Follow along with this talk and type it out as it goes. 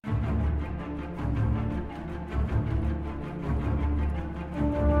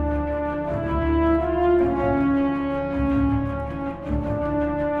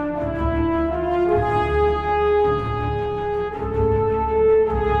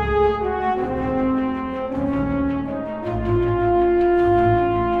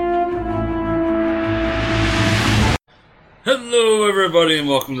Hello, everybody, and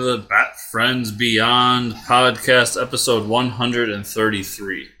welcome to the Bat Friends Beyond podcast, episode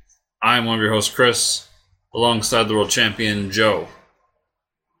 133. I'm one of your hosts, Chris, alongside the world champion, Joe.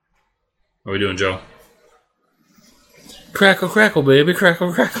 How are we doing, Joe? Crackle, crackle, baby.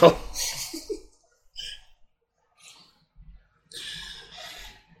 Crackle, crackle.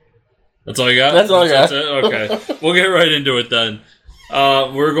 That's all you got? That's all I got. That's it? Okay. We'll get right into it then.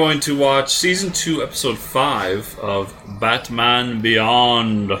 We're going to watch Season 2, Episode 5 of Batman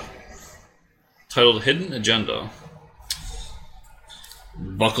Beyond, titled Hidden Agenda.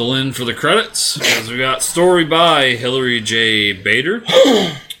 Buckle in for the credits, because we got story by Hilary J. Bader,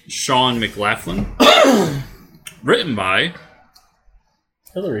 Sean McLaughlin, written by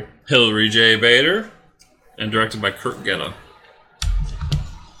Hilary J. Bader, and directed by Kurt Getta.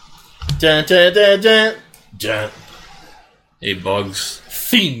 Dun, dun, dun, dun. Dun. Hey, Bugs.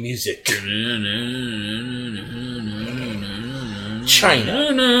 Theme music.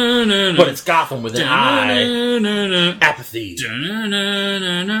 China. But it's Gotham with an I. Apathy.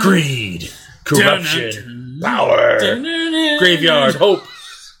 Greed. Corruption. Power. Graveyard. Hope.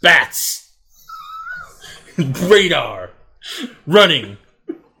 Bats. Radar. Running.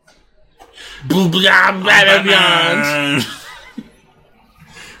 Blah, blah, blah, beyond.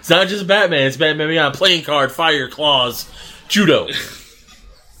 It's not just Batman, it's Batman Beyond. Playing card, fire, claws, judo,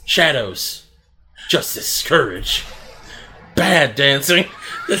 shadows, justice, courage, bad dancing.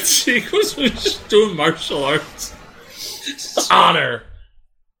 That sequence was just doing martial arts. Honor,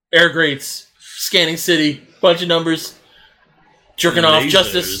 air grates, scanning city, bunch of numbers, jerking off,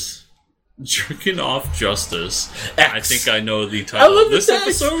 justice. Jerking off justice. X. I think I know the title of this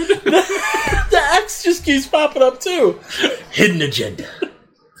episode. The X just keeps popping up too. Hidden agenda.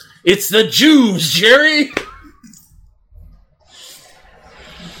 It's the Jews, Jerry!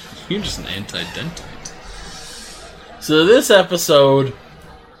 You're just an anti-dentite. So this episode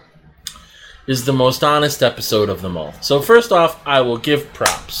is the most honest episode of them all. So first off, I will give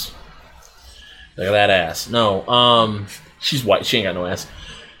props. Look at that ass. No, she's white. She ain't got no ass.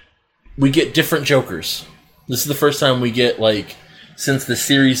 We get different Jokers. This is the first time we get, since the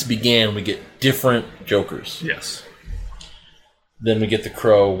series began, we get different Jokers. Yes. Then we get the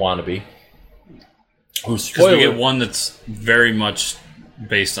Crow wannabe. Because we get one that's very much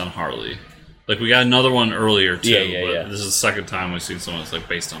based on Harley. We got another one earlier, too. Yeah. This is the second time we've seen someone that's,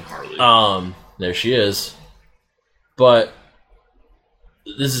 based on Harley. There she is. But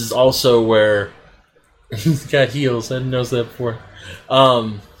this is also where he's got heels. I didn't notice that before.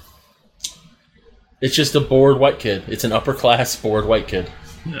 It's just a bored white kid. It's an upper-class bored white kid.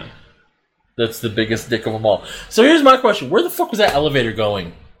 Yeah. That's the biggest dick of them all. So here's my question. Where the fuck was that elevator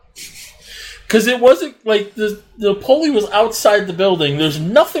going? Because it wasn't, the pulley was outside the building. There's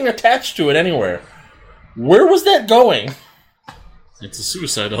nothing attached to it anywhere. Where was that going? It's a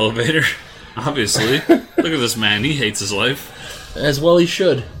suicide elevator, obviously. Look at this man. He hates his life. As well he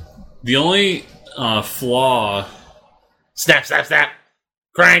should. The only flaw... Snap, snap, snap.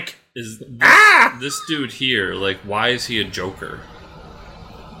 Crank. Is this dude here, why is he a Joker?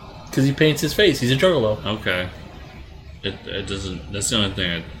 Because he paints his face. He's a juggalo. Okay. It doesn't... That's the only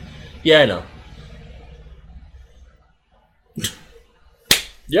thing Yeah, I know.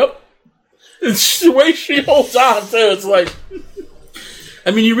 Yep. It's the way she holds on, too. It's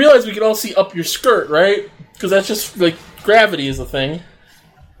I mean, you realize we can all see up your skirt, right? Because that's just, gravity is a thing.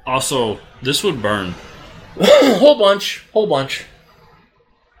 Also, this would burn. Whole bunch. Oh,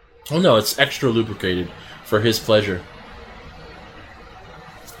 no, it's extra lubricated for his pleasure.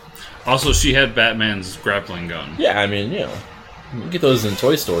 Also, she had Batman's grappling gun. Yeah, I mean, you get those in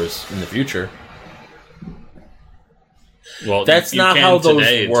toy stores in the future. Well, that's not how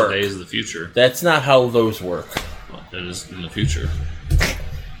those work. Today is the future. That's not how those work. Well, that is in the future.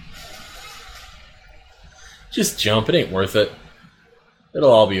 Just jump. It ain't worth it. It'll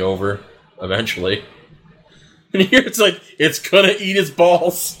all be over eventually. And here it's it's gonna eat his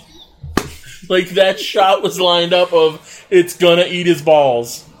balls. That shot was lined up of it's gonna eat his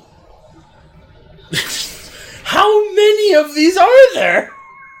balls. How many of these are there?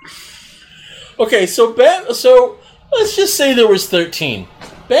 Okay, so let's just say there was 13.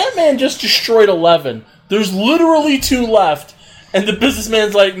 Batman just destroyed 11. There's literally 2 left, and the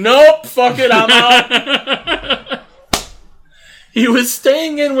businessman's nope, fuck it, I'm out. He was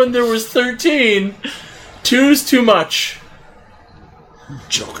staying in when there was 13. 2's too much.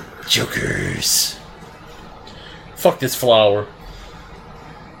 Jokers. Fuck this flower.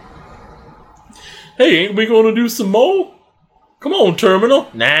 Hey, ain't we gonna do some more? Come on, Terminal.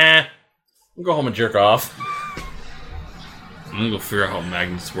 Nah. We'll go home and jerk off. I'm gonna go figure out how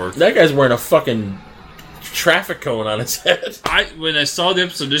magnets work. That guy's wearing a fucking traffic cone on his head. When I saw the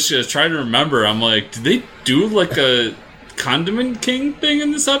episode initially, I was trying to remember. I'm like, did they do like a Condiment King thing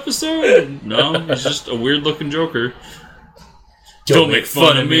in this episode? No, it's just a weird looking Joker. Don't make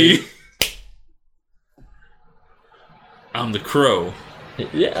fun of me. I'm the Crow.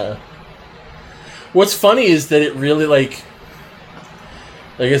 Yeah. What's funny is that it really, like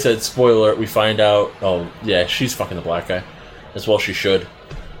I said, spoiler alert, we find out, oh, yeah, she's fucking the black guy. As well she should.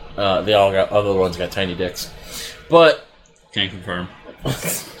 Other ones got tiny dicks. But... Can't confirm.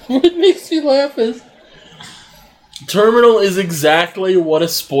 What makes me laugh is... Terminal is exactly what a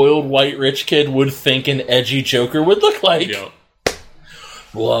spoiled white rich kid would think an edgy Joker would look like. Yep.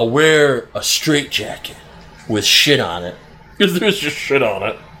 Well, I'll wear a straitjacket with shit on it. Because there's just shit on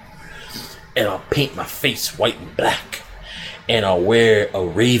it. And I'll paint my face white and black. And I'll wear a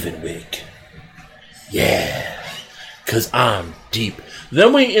raven wig. Yeah. Because I'm deep.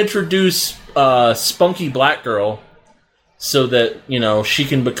 Then we introduce Spunky Black Girl so that, she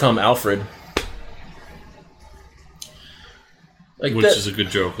can become Alfred. Which is a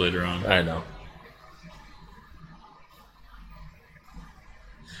good joke later on. I know.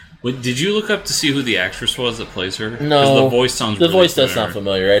 Did you look up to see who the actress was that plays her? No. 'Cause the voice sounds The really voice does familiar. sound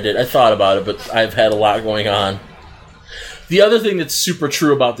familiar. I thought about it, but I've had a lot going on. The other thing that's super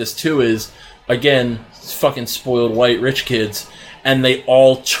true about this, too, is, again, fucking spoiled white rich kids, and they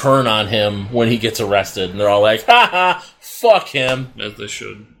all turn on him when he gets arrested. And they're all like, ha ha, fuck him. As they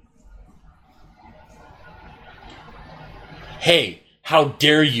should. Hey, how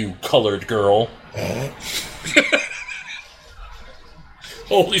dare you, colored girl?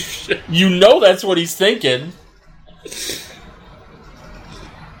 Holy shit. You know that's what he's thinking.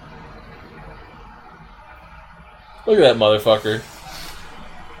 Look at that motherfucker.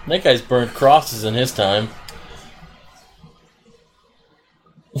 That guy's burnt crosses in his time.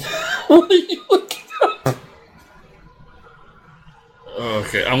 What are you looking at?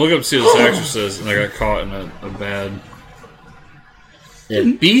 Okay, I'm looking up to see what this actress is, and I got caught in a bad...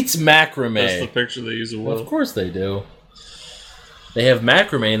 It beats macrame. That's the picture they use. Well, of course they do. They have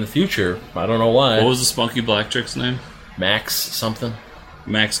macrame in the future. I don't know why. What was the spunky black chick's name? Max something?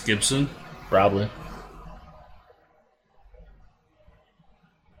 Max Gibson? Probably.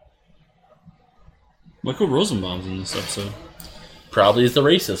 Michael Rosenbaum's in this episode. Probably is the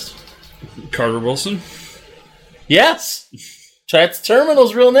racist. Carter Wilson? Yes! That's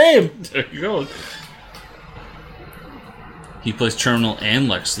Terminal's real name. There you go. He plays Terminal and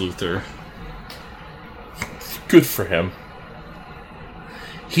Lex Luthor. Good for him.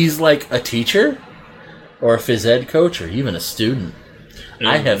 He's like a teacher? Or a phys ed coach, or even a student.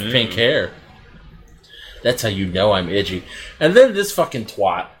 I have pink hair. That's how you know I'm edgy. And then this fucking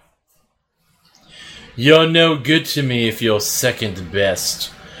twat. You're no good to me if you're second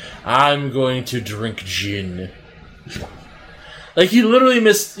best. I'm going to drink gin. Like, he literally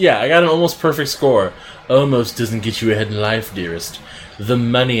missed... Yeah, I got an almost perfect score. Almost doesn't get you ahead in life, dearest. The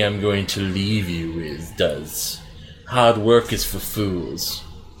money I'm going to leave you with does. Hard work is for fools.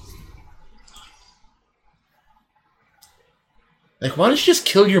 Like, why don't you just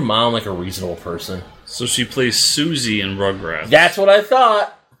kill your mom like a reasonable person? So she plays Susie in Rugrats. That's what I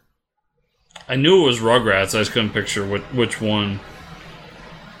thought. I knew it was Rugrats, I just couldn't picture which one.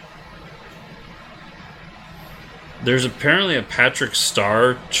 There's apparently a Patrick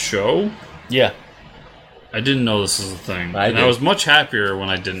Star show. Yeah. I didn't know this was a thing. I and did. I was much happier when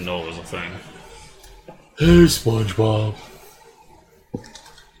I didn't know it was a thing. Hey, SpongeBob.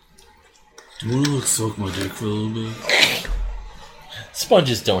 Do you want to suck my dick for a little bit?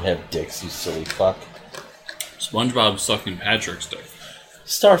 Sponges don't have dicks, you silly fuck. SpongeBob's sucking Patrick's dick.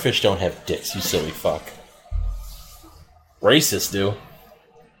 Starfish don't have dicks, you silly fuck. Racists do.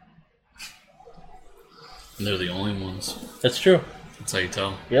 And they're the only ones. That's true. That's how you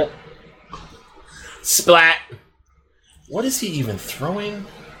tell. Yep. Splat! What is he even throwing?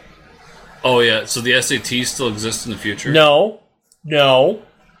 Oh yeah, so the SATs still exist in the future? No. No.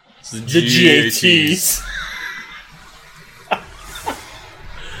 It's the GATs.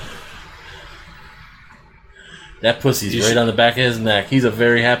 That pussy's You right should- on the back of his neck. He's a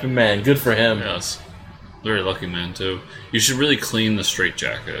very happy man. Good for him. Yes. Very lucky man, too. You should really clean the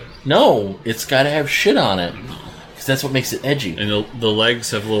straitjacket. No, it's got to have shit on it. Because that's what makes it edgy. And the legs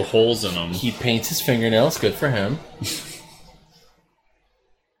have little holes in them. He paints his fingernails. Good for him.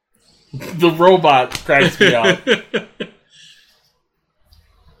 The robot cracks me up.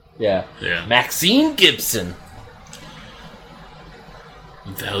 Yeah. Yeah. Maxine Gibson.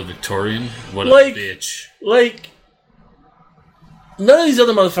 Valedictorian? What Like- a bitch. Like, none of these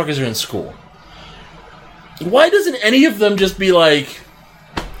other motherfuckers are in school. Why doesn't any of them just be like,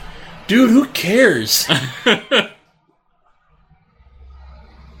 Dude, who cares?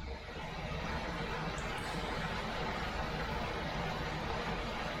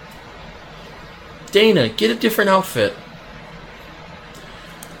 Dana, get a different outfit.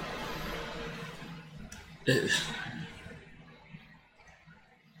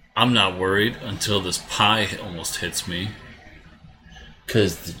 I'm not worried until this pie almost hits me.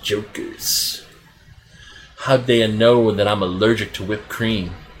 Because the Jokers. How'd they know that I'm allergic to whipped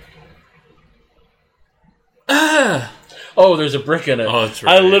cream? Ah! Oh, there's a brick in it. Oh, that's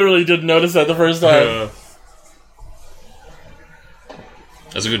right. I literally didn't notice that the first time.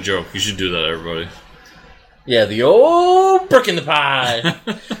 That's a good joke. You should do that, everybody. Yeah, the old brick in the pie.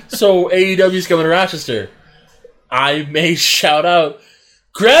 So AEW's coming to Rochester. I may shout out,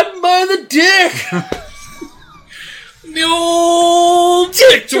 grab him by the dick! The old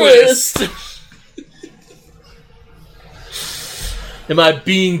dick twist! Am I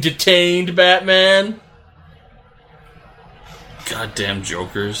being detained, Batman? Goddamn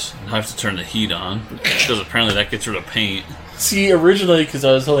Jokers. I have to turn the heat on. Because apparently that gets rid of paint. See, originally, because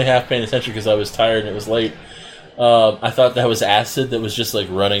I was only half paying attention because I was tired and it was late, I thought that was acid that was just like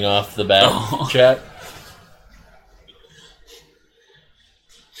running off the bat chat.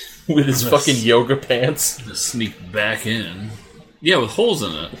 With his fucking yoga pants. Just sneak back in. Yeah, with holes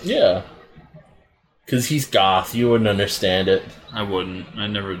in it. Yeah. Because he's goth. You wouldn't understand it. I wouldn't. I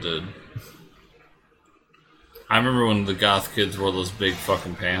never did. I remember when the goth kids wore those big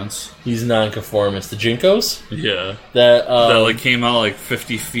fucking pants. He's nonconformist. The Jinkos? Yeah. That like came out like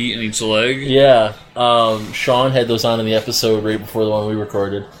 50 feet in each leg. Yeah. Sean had those on in the episode right before the one we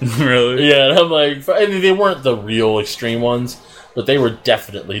recorded. Really? Yeah, and I'm like, I mean, they weren't the real extreme ones, but they were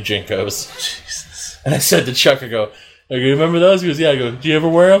definitely Jinkos. Jesus. And I said to Chuck, I go, you remember those? He goes, yeah. I go, do you ever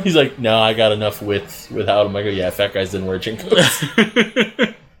wear them? He's like, no, I got enough width without them. I go, yeah, fat guys didn't wear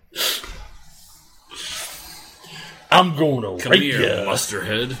Jinkos. I'm going to Come rape here, ya.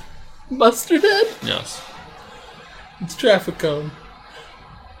 Mustardhead. Mustardhead? Yes. It's traffic cone.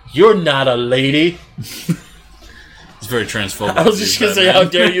 You're not a lady. It's very transphobic. I was just going to say, how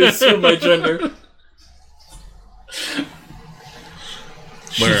dare you assume my gender?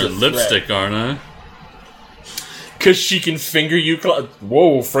 Wearing lipstick, aren't I? Because she can finger you.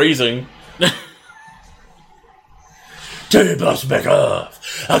 Whoa, phrasing. Turn your boss back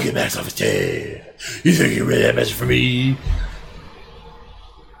off. I'll get Max off his tail. You think you really that message for me?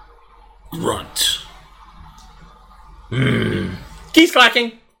 Grunt. Keys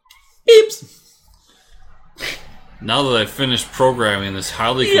clacking. Beeps. Now that I've finished programming this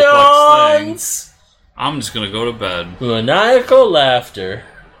highly complex thing, I'm just gonna go to bed. Maniacal laughter.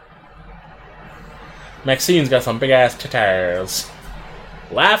 Maxine's got some big ass titties.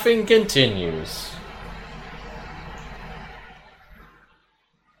 Laughing continues.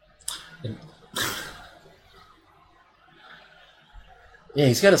 Yeah,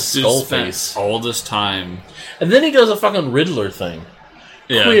 he's got a skull Dude spent face. all this time. And then he does a fucking Riddler thing.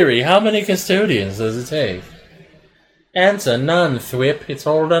 Yeah. Query, how many custodians does it take? Answer, none, Thwip. It's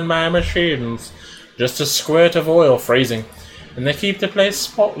all done by machines. Just a squirt of oil, phrasing. And they keep the place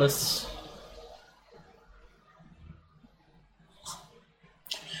spotless.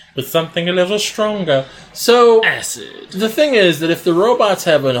 With something a little stronger. So, Acid. the thing is that if the robots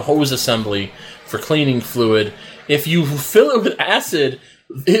have a hose assembly for cleaning fluid, if you fill it with acid,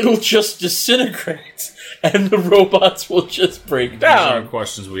 it'll just disintegrate. And the robots will just break These aren't down.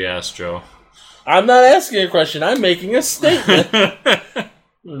 questions we asked, Joe. I'm not asking a question. I'm making a statement.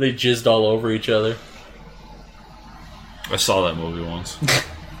 They jizzed all over each other. I saw that movie once.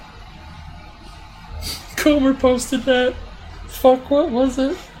 Comer posted that. Fuck, what was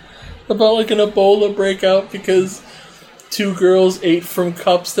it? About like an Ebola breakout because 2 girls ate from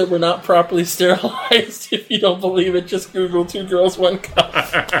cups that were not properly sterilized. If you don't believe it, just Google 2 girls, 1 cup.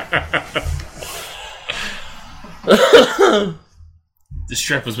 This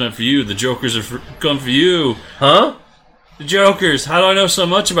strap was meant for you. The Jokers are coming for you. Huh? The Jokers. How do I know so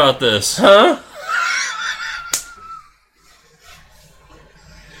much about this? Huh?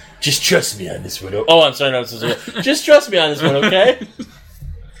 Just trust me on this one. Oh, I'm sorry. No, just trust me on this one, okay?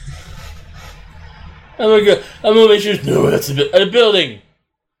 I'm gonna make sure. No, that's a building.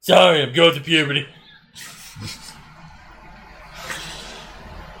 Sorry, I'm going through puberty.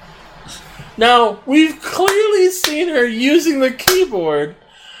 Now, we've clearly seen her using the keyboard,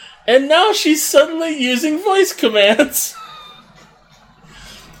 and now she's suddenly using voice commands.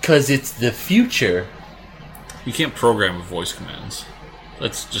 Because it's the future. You can't program with voice commands.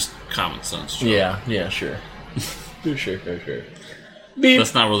 That's just common sense, Joe. Yeah, sure. sure. Beep.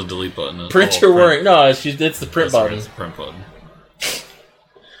 That's not where the delete button is. Print your word. No, it's the print button. Right, it's the print button.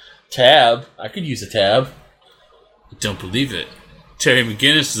 Tab. I could use a tab. I don't believe it. Terry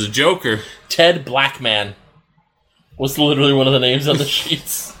McGinnis is a Joker. Ted Blackman was literally one of the names on the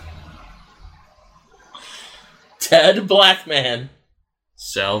sheets. Ted Blackman.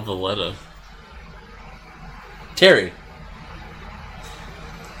 Sal Valletta. Terry.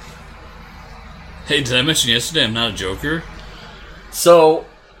 Hey, did I mention yesterday I'm not a Joker? So,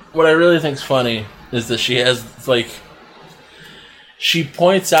 what I really think's funny is that she has, like... She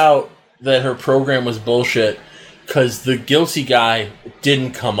points out that her program was bullshit because the guilty guy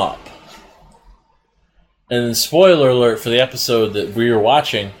didn't come up. And then, spoiler alert for the episode that we were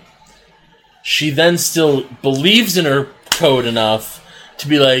watching, she then still believes in her code enough to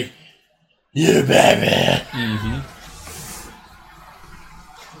be like, "You're Batman." Mm-hmm.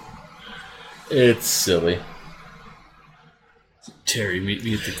 It's silly. Terry, meet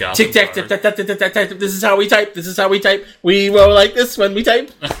me at the Gotham Tic tac, Bar. tic tac, tic tac, tic tac. This is how we type. This is how we type. We roll like this when we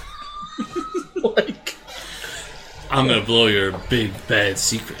type. Like, I'm gonna blow your big bad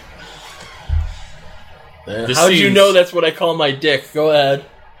secret. how'd you know that's what I call my dick? Go ahead.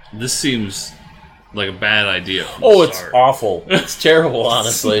 This seems like a bad idea. from Oh, the it's start. awful. It's terrible,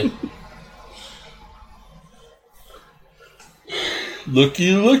 honestly.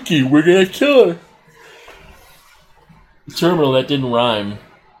 Looky, looky, we're gonna kill her. Terminal, that didn't rhyme.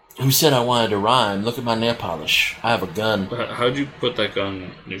 Who said I wanted to rhyme? Look at my nail polish. I have a gun. How'd you put that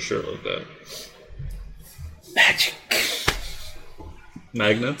gun in your shirt like that? Magic.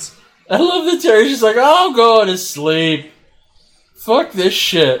 Magnets? I love that Terry's just like, I'll go to sleep. Fuck this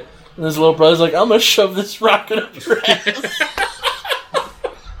shit. And his little brother's like, I'm gonna shove this rocket up your ass.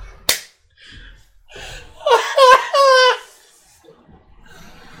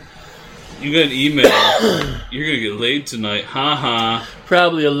 You got an email. You're gonna get laid tonight. Ha ha.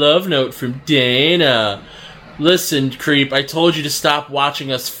 Probably a love note from Dana. Listen, creep, I told you to stop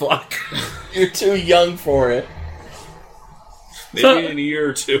watching us fuck. You're too young for it. Maybe in a year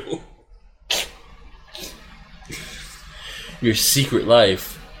or two. Your secret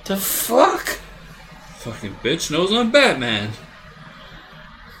life. The fuck? Fucking bitch knows I'm Batman.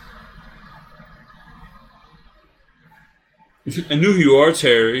 I knew who you are,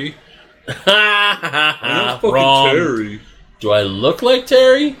 Terry. I'm not fucking Wrong. Terry. Do I look like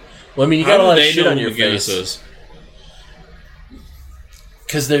Terry? Well, I mean, you got a How lot do of they shit know on who your McGinnis face. is?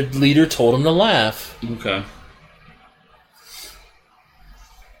 Because their leader told him to laugh. Okay.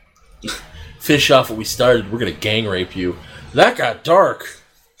 Fish off what we started. We're gonna gang rape you. That got dark.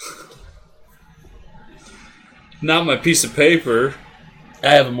 Not my piece of paper. I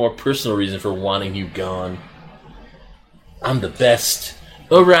have a more personal reason for wanting you gone. I'm the best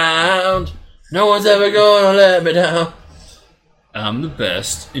around. No one's ever gonna let me down. I'm the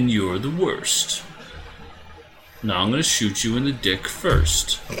best and you're the worst. Now I'm gonna shoot you in the dick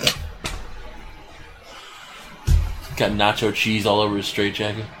first. Got nacho cheese all over his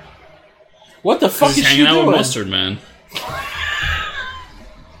straitjacket. What the fuck He's is she hanging out doing? with Mustard Man.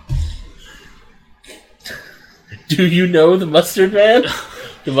 Do you know the Mustard Man?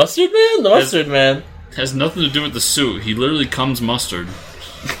 The Mustard Man? The Mustard Man. Has nothing to do with the suit. He literally comes mustard.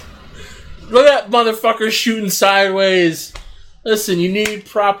 Look at that motherfucker shooting sideways. Listen, you need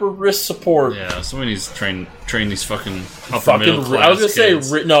proper wrist support. Yeah, somebody needs to train these fucking upper middle class I was gonna kids.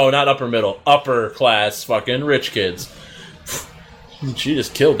 say no, not upper middle, upper class fucking rich kids. She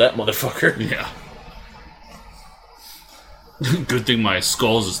just killed that motherfucker. Yeah. Good thing my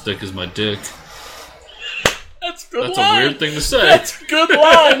skull's as thick as my dick. That's a good That's line. a weird thing to say. That's a good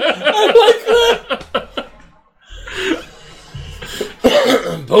line. I like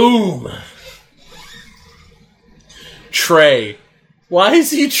that. Boom. Trey. Why is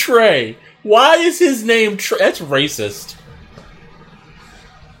he Trey? Why is his name Trey? That's racist.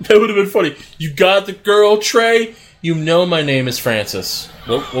 That would have been funny. You got the girl, Trey? You know my name is Francis.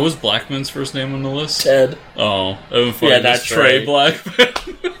 What was Blackman's first name on the list? Ted. Oh, that would be funny. Yeah, not Just Trey Trey. Blackman.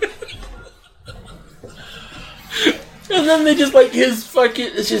 And then they just like his fucking...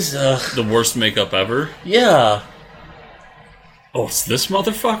 It's just... The worst makeup ever. Yeah. Oh, it's this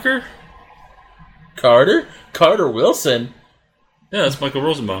motherfucker? Carter? Carter Wilson? Yeah, that's Michael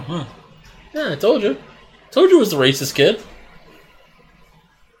Rosenbaum, huh? Yeah, I told you. Told you it was the racist kid.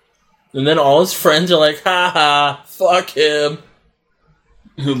 And then all his friends are like, ha ha, fuck him.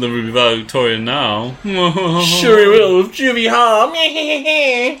 He'll never be valedictorian now. Sure he will with Jimmy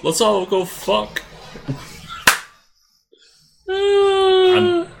Ha. Let's all go fuck.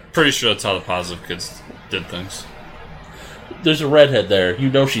 I'm pretty sure that's how the positive kids did things. There's a redhead there. You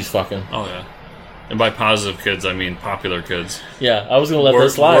know she's fucking. Oh, yeah. And by positive kids, I mean popular kids. Yeah, I was going to let Words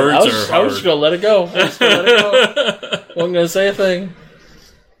this slide. I was are just hard. going to let it go. I was going to let it go. Wasn't going to say a thing.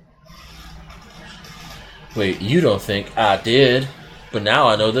 Wait, you don't think I did, but now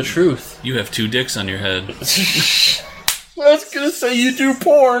I know the truth. You have 2 dicks on your head. I was gonna say you do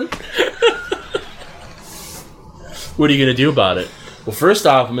porn. What are you gonna do about it? Well, first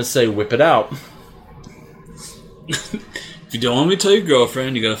off, I'm gonna say whip it out. If you don't want me to tell your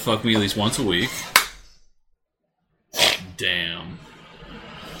girlfriend, you gotta fuck me at least once a week. Damn.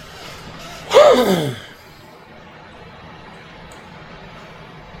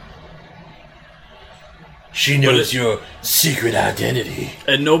 She knows your secret identity.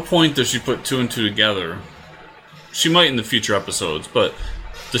 At no point does she put 2 and 2 together. She might in the future episodes, but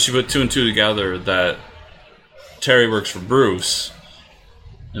does she put 2 and 2 together that Terry works for Bruce,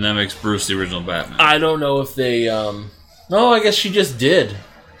 and that makes Bruce the original Batman? I don't know if they, No, I guess she just did.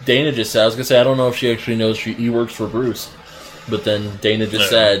 Dana just said, I was gonna say, I don't know if she actually knows he works for Bruce. But then Dana just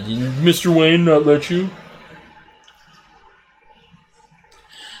said, Mr. Wayne not let you?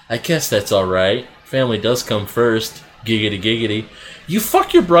 I guess that's alright. Family does come first. Giggity giggity. You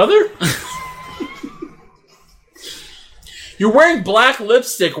fuck your brother? You're wearing black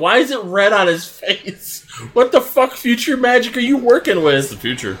lipstick. Why is it red on his face? What the fuck future magic are you working It's with? the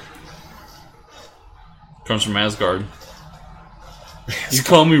future. Comes from Asgard. You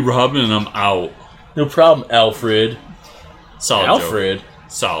call me Robin and I'm out. No problem, Alfred. Solid Alfred? joke.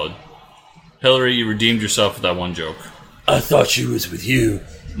 Solid. Hillary, you redeemed yourself with that one joke. I thought she was with you.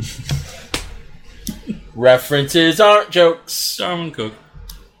 References aren't jokes. Darwin Cook.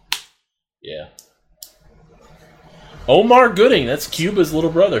 Yeah. Omar Gooding, that's Cuba's little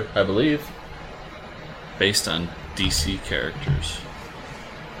brother, I believe. Based on DC characters.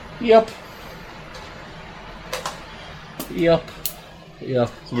 Yep. Yep. So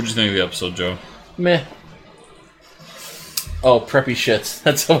what'd you think of the episode, Joe? Meh. Oh, preppy shits.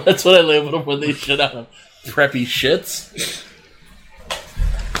 That's what I labeled them when they shit on them. Preppy shits.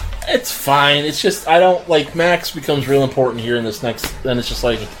 It's fine. It's just, I don't, like, Max becomes real important here in this next, then it's just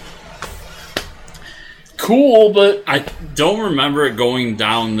like, cool, but... I don't remember it going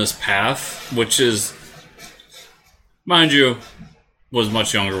down this path, which is, mind you, was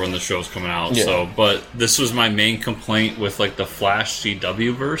much younger when the show was coming out, Yeah. so, but this was my main complaint with, like, the Flash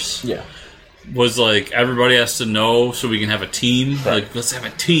CW verse. Yeah. Was, like, everybody has to know so we can have a team. Right. Like, let's have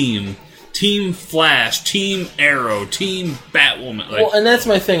a team. Team Flash, Team Arrow, Team Batwoman. Like, Well, and that's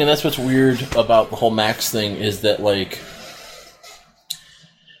my thing, and that's what's weird about the whole Max thing, is that, like,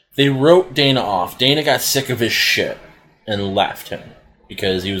 they wrote Dana off. Dana got sick of his shit and left him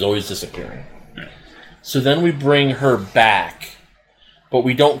because he was always disappearing. Right. So then we bring her back, but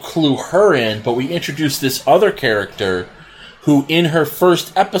we don't clue her in, but we introduce this other character who, in her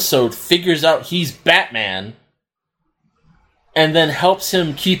first episode, figures out he's Batman and then helps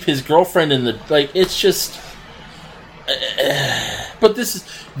him keep his girlfriend in the... Like, it's just... But this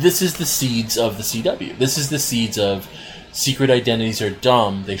is the seeds of the CW. This is the seeds of secret identities are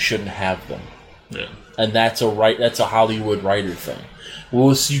dumb, they shouldn't have them. yeah. And that's a Hollywood writer thing.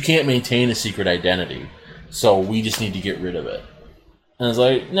 Well, so you can't maintain a secret identity, so we just need to get rid of it. And it's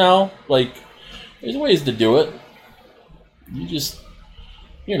like, no, like, there's ways to do it. You just,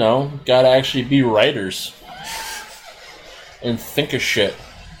 gotta actually be writers. And think of shit.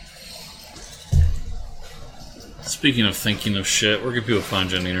 Speaking of thinking of shit, where can people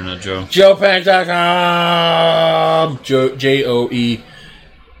find you on the internet, Joe? JoePank.com.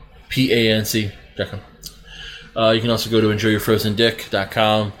 JoePanc.com. You can also go to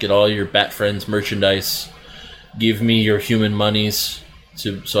enjoyyourfrozendick.com. Get all your Bat Friends merchandise. Give me your human monies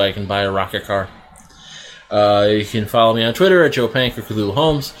so I can buy a rocket car. You can follow me on Twitter at JoePank or Cthulhu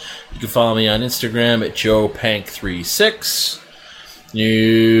Holmes. You can follow me on Instagram at JoePank36.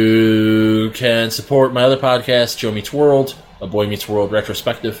 You can support my other podcast, Joe Meets World, a Boy Meets World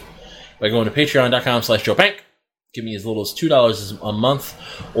retrospective, by going to patreon.com/JoePank. Give me as little as $2 a month,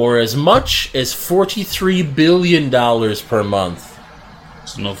 or as much as $43 billion per month.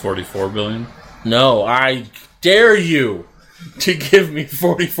 So no $44 billion? No, I dare you to give me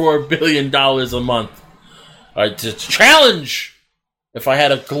 $44 billion a month. It's a challenge! If I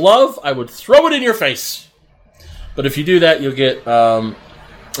had a glove, I would throw it in your face. But if you do that, you'll get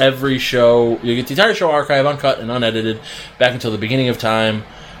every show. You'll get the entire show archive, uncut and unedited, back until the beginning of time.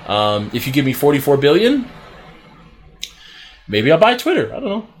 If you give me $44 billion, maybe I'll buy Twitter. I don't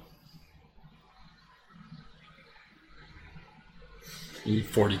know. You need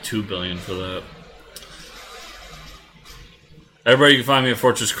 $42 billion for that. Everybody, you can find me at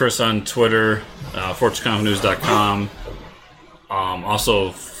Fortress Chris on Twitter, FortressComicNews.com.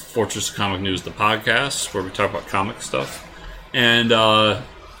 Also, Fortress Comic News, the podcast, where we talk about comic stuff. And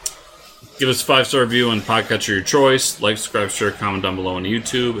Give us a 5-star review on podcatcher of your choice. Like, subscribe, share, comment down below on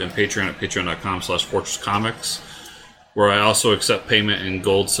YouTube, and Patreon at patreon.com/fortresscomics, where I also accept payment in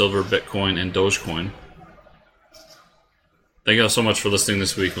gold, silver, Bitcoin, and Dogecoin. Thank you all so much for listening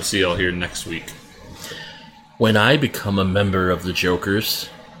this week. We'll see you all here next week. When I become a member of the Jokers,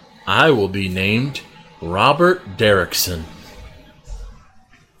 I will be named Robert Derrickson.